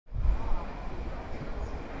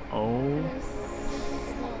Oh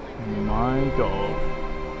my god.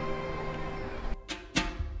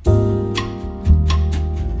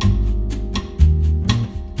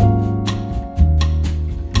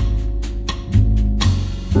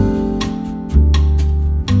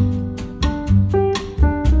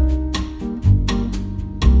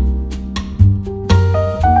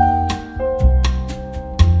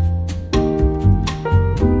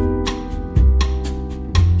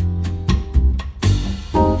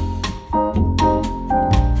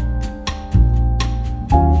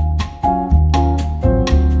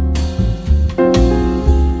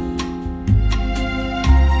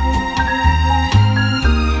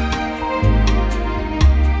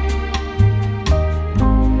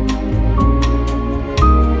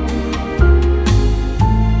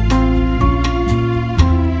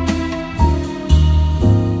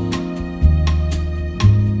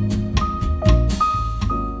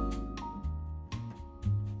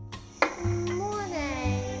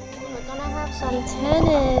 Some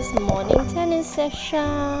tennis, morning tennis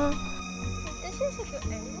session. This is a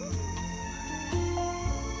good angle.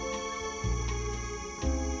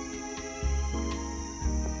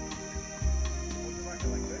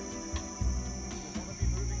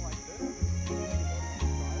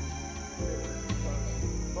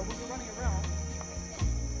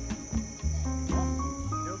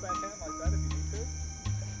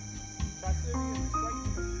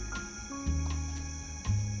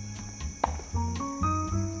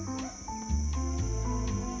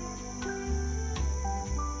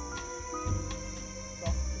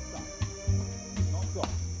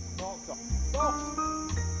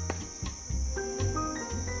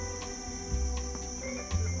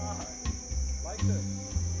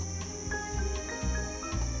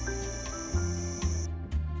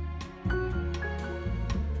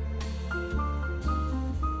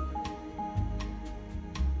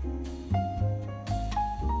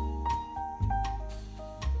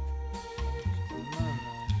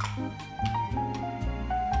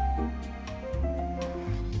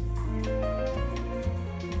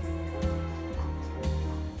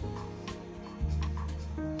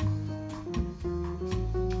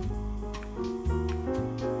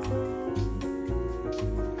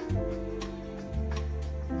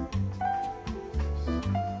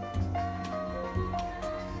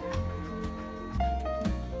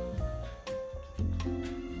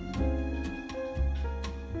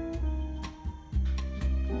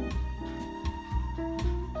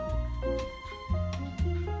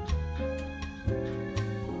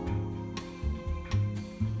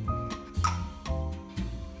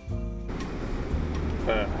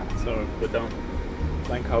 So we're done.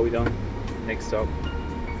 Langkawi done. Next stop.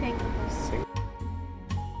 Singapore.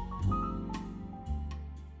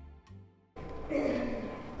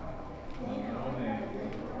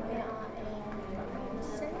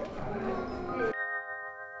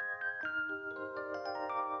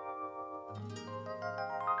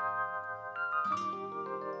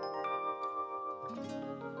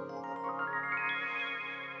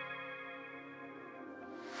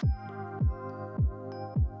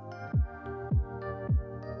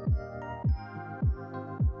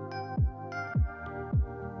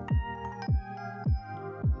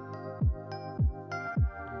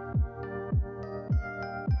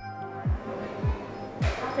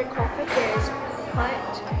 The coffee here is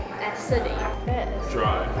quite acidic.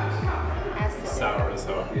 Dry. Acid. Sour as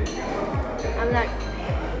hell. I'm like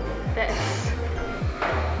this.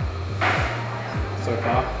 So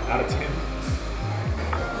far, out of 10.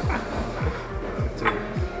 2.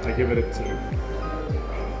 I give it a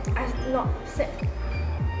 2. I'm not sick.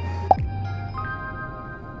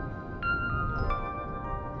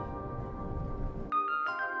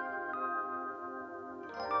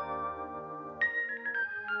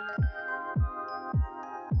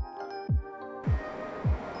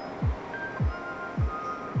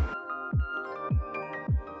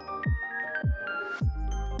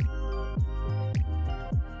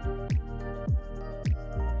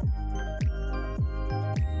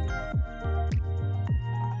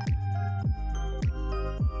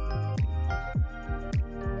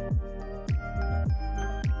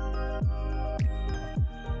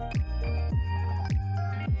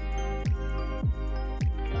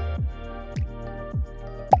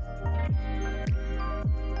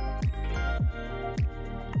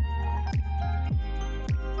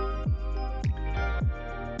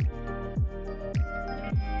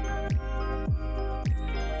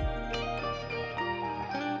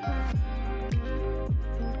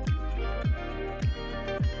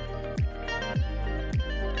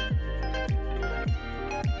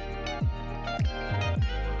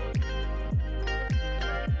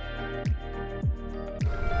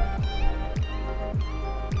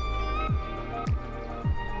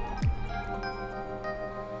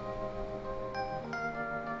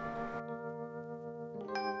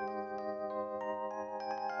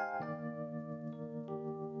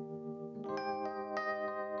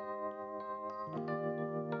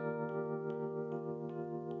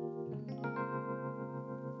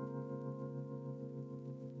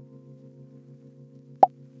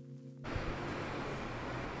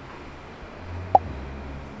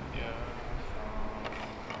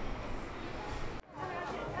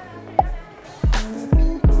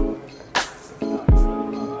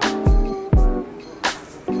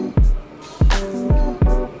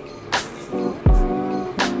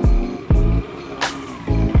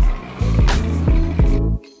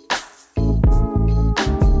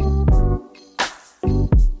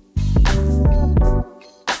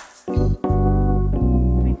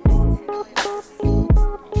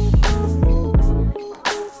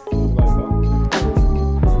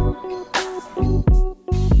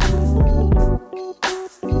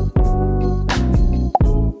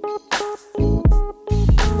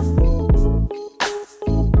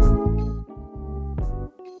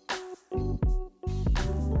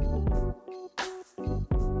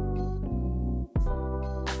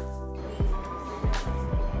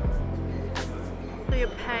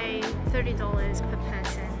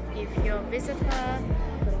 if you're a visitor,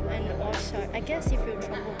 and also I guess if you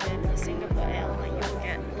travel with Singapore Airlines, you'll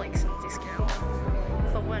get like some discount.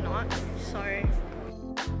 But we're not, so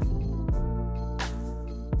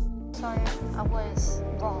I was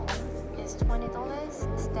wrong. It's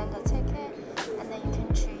 $20 standard ticket, and then you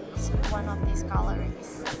can choose one of these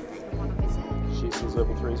galleries that you want to visit. She says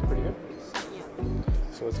level 3 is pretty good. Yeah.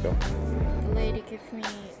 So let's go. The lady gave me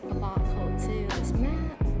a barcode to this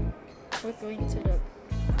map. We're going to the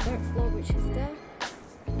 3rd floor, which is there.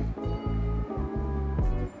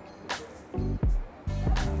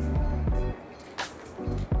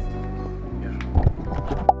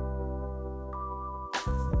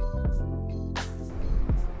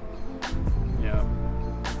 Yeah.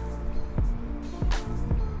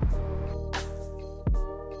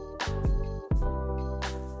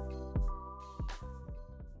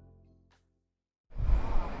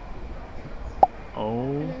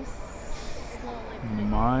 Oh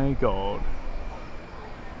my god.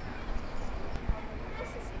 This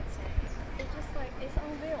is insane. It's just like, it's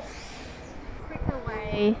unreal. Quicker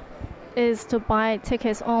way is to buy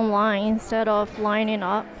tickets online instead of lining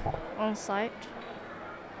up on site.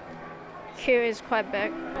 Queue is quite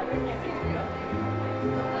big.